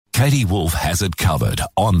Katie Wolf has it covered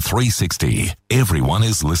on 360. Everyone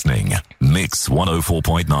is listening. Mix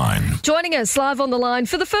 104.9. Joining us live on the line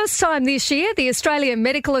for the first time this year, the Australian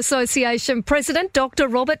Medical Association President, Dr.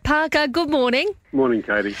 Robert Parker. Good morning. Morning,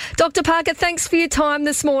 Katie. Dr. Parker, thanks for your time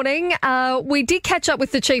this morning. We did catch up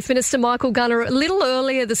with the Chief Minister, Michael Gunner, a little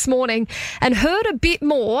earlier this morning and heard a bit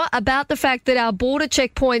more about the fact that our border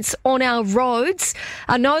checkpoints on our roads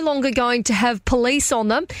are no longer going to have police on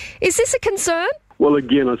them. Is this a concern? Well,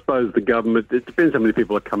 again, I suppose the government, it depends how many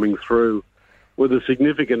people are coming through. With a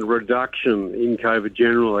significant reduction in COVID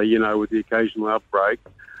generally, with the occasional outbreak,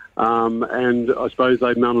 and I suppose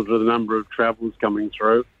they monitor the number of travellers coming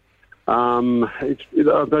through. I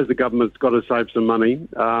suppose the government's got to save some money.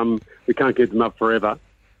 We can't keep them up forever,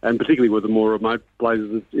 and particularly with the more remote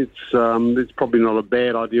places, it's probably not a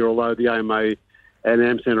bad idea, although the AMA and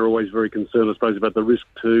AMCEN are always very concerned, I suppose, about the risk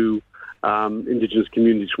to Indigenous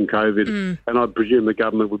communities from COVID, and I presume the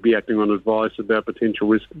government would be acting on advice about potential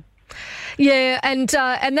risk. Yeah, and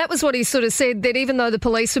that was what he sort of said, that even though the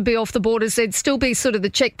police would be off the borders, there'd still be sort of the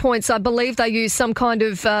checkpoints. I believe they use some kind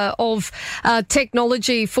of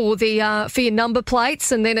technology for your number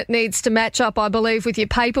plates, and then it needs to match up, I believe, with your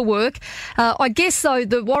paperwork. I guess, though,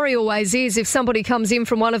 the worry always is if somebody comes in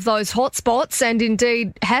from one of those hotspots and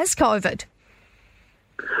indeed has COVID.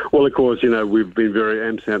 Well, of course, we've been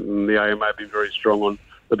AMCEN and the AMA have been very strong on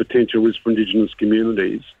the potential risk for Indigenous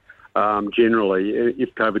communities, generally,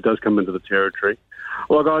 if COVID does come into the territory.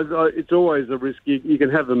 Well, guys, it's always a risk. You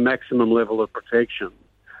can have a maximum level of protection,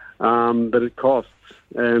 but it costs.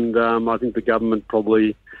 And I think the government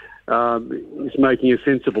probably is making a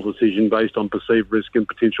sensible decision based on perceived risk and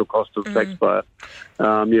potential cost of the taxpayer.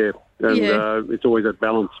 It's always that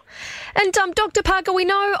balance. And Dr. Parker, we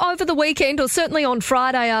know over the weekend, or certainly on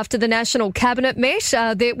Friday after the National Cabinet met,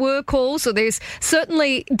 there were calls, or there's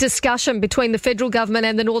certainly discussion between the federal government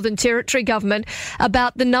and the Northern Territory government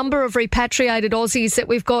about the number of repatriated Aussies that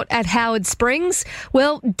we've got at Howard Springs.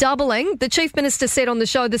 Well, doubling. The Chief Minister said on the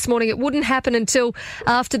show this morning it wouldn't happen until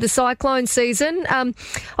after the cyclone season.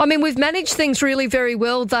 We've managed things really very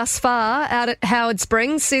well thus far out at Howard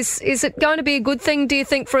Springs. Is it going to be a good thing, do you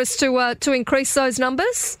think, for us to increase those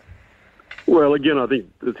numbers? Well, again, I think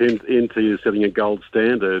the NT is setting a gold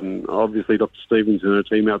standard, and obviously Dr. Stevens and her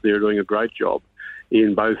team out there are doing a great job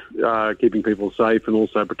in both keeping people safe and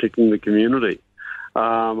also protecting the community.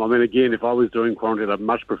 Again, if I was doing quarantine, I'd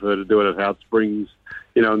much prefer to do it at Howard Springs,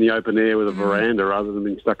 in the open air with a veranda rather than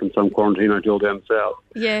being stuck in some quarantine hotel down south.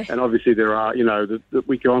 Yeah. And obviously there are,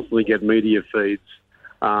 we constantly get media feeds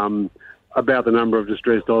about the number of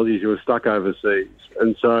distressed Aussies who are stuck overseas.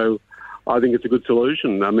 And so I think it's a good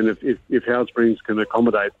solution. If Howard Springs can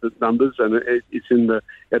accommodate the numbers, and it's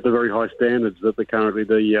at the very high standards that currently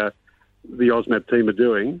the AUSMAP team are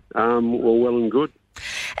doing, well and good.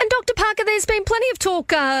 And Dr. Parker, there's been plenty of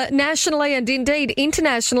talk nationally and indeed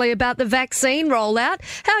internationally about the vaccine rollout.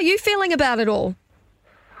 How are you feeling about it all?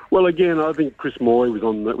 Well, again, I think Chris Moy was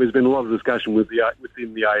on. There's been a lot of discussion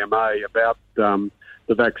within the AMA about the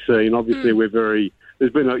vaccine. Obviously,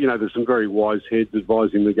 there's some very wise heads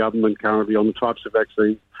advising the government currently on the types of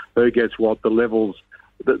vaccines, who gets what, the levels,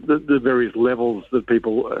 the various levels that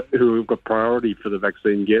people who have got priority for the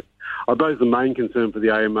vaccine get. I suppose the main concern for the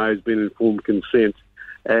AMA has been informed consent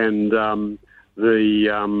and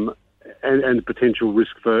the potential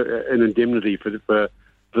risk for an indemnity for the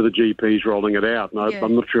GPs rolling it out. And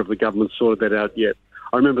I'm not sure if the government's sorted that out yet.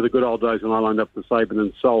 I remember the good old days when I lined up for Sabin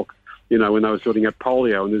and Salk, when they were sorting out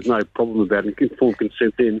polio, and there's no problem about it. Informed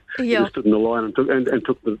consent then. You just stood in the line and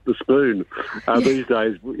took the spoon. These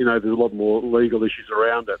days, there's a lot more legal issues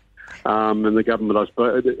around it. And the government, I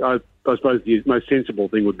suppose the most sensible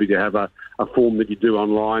thing would be to have a form that you do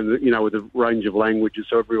online, with a range of languages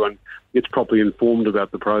so everyone gets properly informed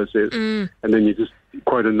about the process. And then you just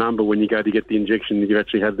quote a number when you go to get the injection that you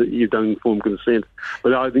actually you've done informed consent.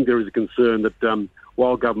 But I think there is a concern that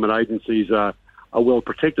while government agencies are well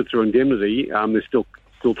protected through indemnity, there's still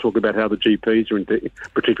talk about how the GPs are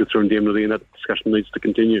protected through indemnity, and that discussion needs to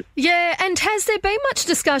continue. Yeah, and has there been much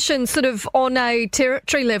discussion sort of on a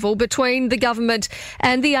territory level between the government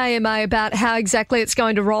and the AMA about how exactly it's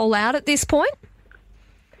going to roll out at this point?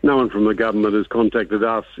 No one from the government has contacted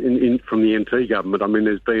us from the NT government.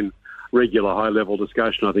 There's been regular high-level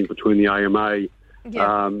discussion, I think, between the AMA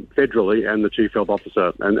federally and the Chief Health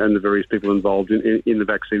Officer and the various people involved in the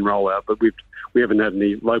vaccine rollout. But we haven't had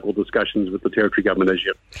any local discussions with the Territory government as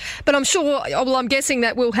yet. But I'm guessing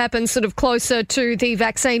that will happen sort of closer to the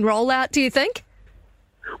vaccine rollout, do you think?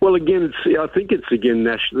 Well, again, I think it's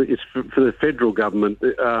national. It's for the federal government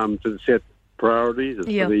to set priorities. It's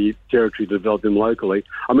for the territory to develop them locally.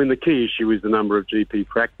 I mean, the key issue is the number of GP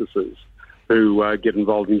practices who get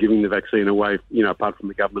involved in giving the vaccine away, apart from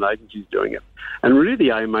the government agencies doing it. And really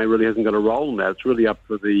the AMA really hasn't got a role in that. It's really up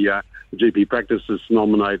for the GP practices to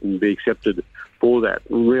nominate and be accepted for that.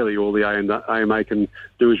 And really all the AMA can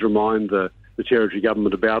do is remind the territory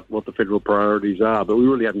government about what the federal priorities are, but we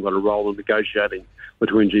really haven't got a role in negotiating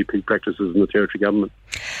between GP practices and the territory government.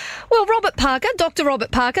 Well, Dr.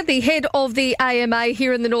 Robert Parker, the head of the AMA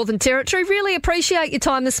here in the Northern Territory, really appreciate your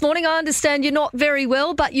time this morning. I understand you're not very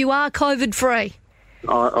well, but you are COVID-free.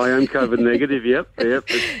 I am COVID negative, yep.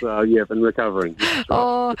 It's, and recovering. Right.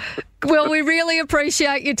 Oh, well, we really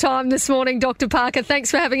appreciate your time this morning, Dr. Parker. Thanks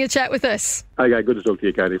for having a chat with us. Okay, good to talk to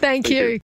you, Katie. Thank you.